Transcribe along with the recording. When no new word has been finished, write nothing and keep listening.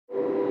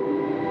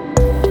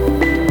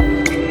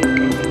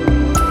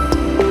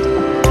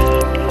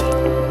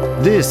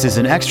This is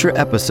an extra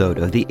episode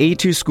of the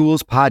A2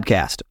 Schools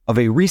podcast of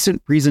a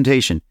recent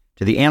presentation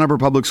to the Ann Arbor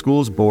Public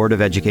Schools Board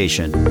of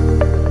Education.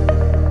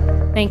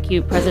 Thank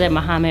you, President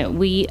Mohammed.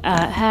 We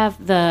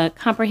have the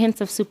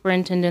comprehensive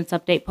superintendent's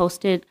update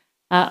posted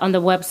on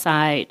the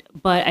website,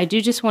 but I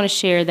do just want to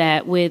share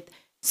that with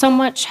so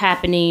much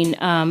happening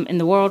in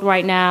the world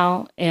right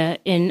now,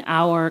 in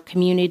our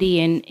community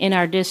and in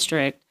our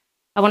district,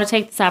 I want to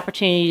take this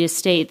opportunity to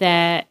state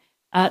that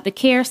the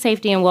care,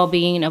 safety, and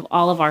well-being of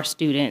all of our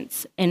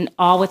students and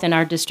all within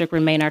our district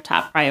remain our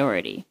top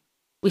priority.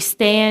 We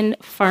stand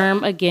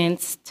firm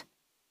against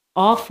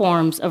all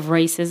forms of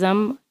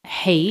racism,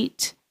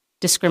 hate,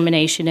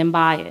 discrimination, and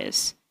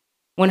bias.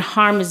 When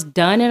harm is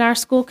done in our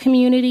school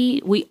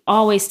community, we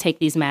always take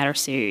these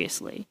matters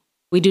seriously.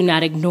 We do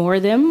not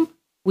ignore them.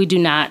 We do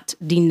not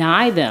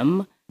deny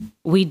them.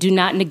 We do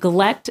not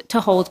neglect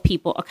to hold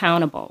people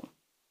accountable.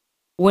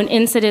 When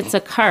incidents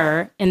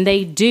occur, and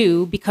they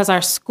do, because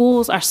our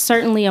schools are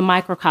certainly a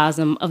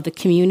microcosm of the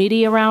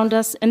community around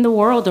us and the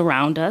world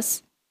around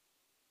us,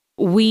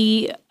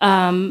 we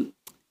do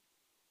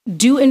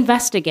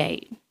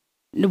investigate.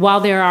 While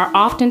there are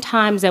often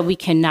times that we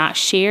cannot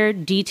share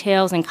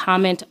details and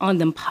comment on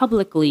them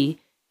publicly,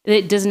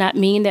 it does not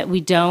mean that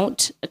we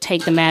don't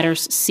take the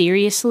matters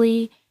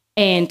seriously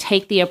and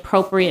take the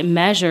appropriate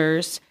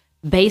measures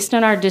based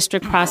on our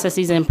district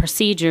processes and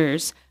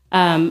procedures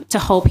to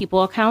hold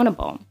people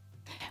accountable.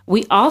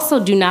 We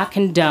also do not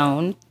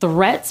condone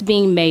threats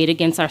being made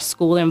against our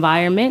school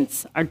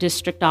environments, our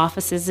district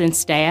offices and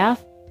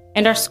staff,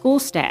 and our school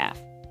staff.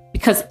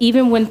 Because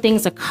even when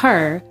things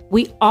occur,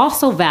 we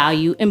also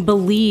value and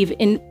believe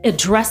in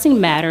addressing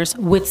matters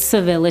with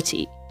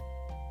civility.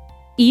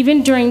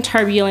 Even during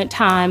turbulent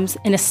times,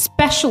 and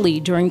especially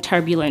during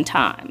turbulent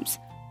times,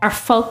 our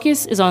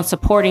focus is on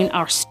supporting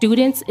our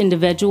students'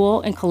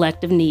 individual and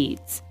collective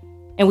needs.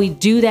 And we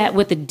do that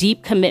with a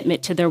deep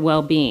commitment to their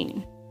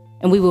well-being.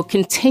 And we will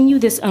continue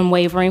this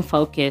unwavering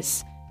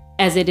focus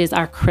as it is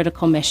our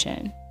critical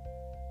mission.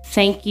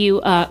 Thank you,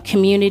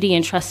 community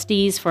and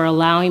trustees, for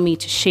allowing me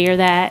to share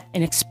that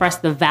and express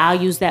the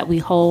values that we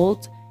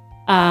hold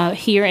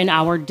here in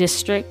our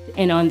district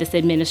and on this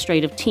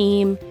administrative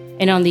team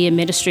and on the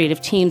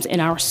administrative teams in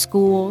our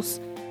schools.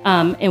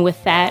 And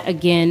with that,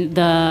 again,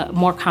 the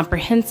more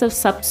comprehensive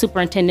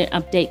superintendent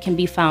update can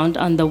be found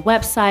on the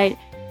website,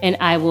 and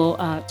I will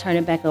turn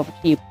it back over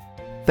to you.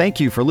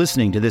 Thank you for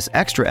listening to this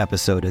extra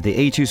episode of the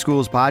A2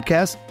 Schools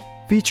podcast,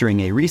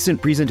 featuring a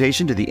recent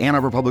presentation to the Ann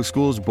Arbor Public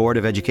Schools Board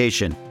of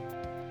Education.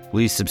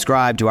 Please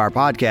subscribe to our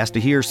podcast to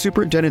hear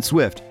Superintendent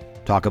Swift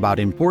talk about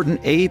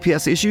important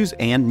AAPS issues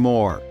and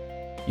more.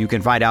 You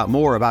can find out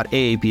more about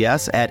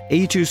AAPS at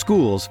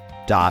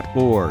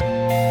a2schools.org.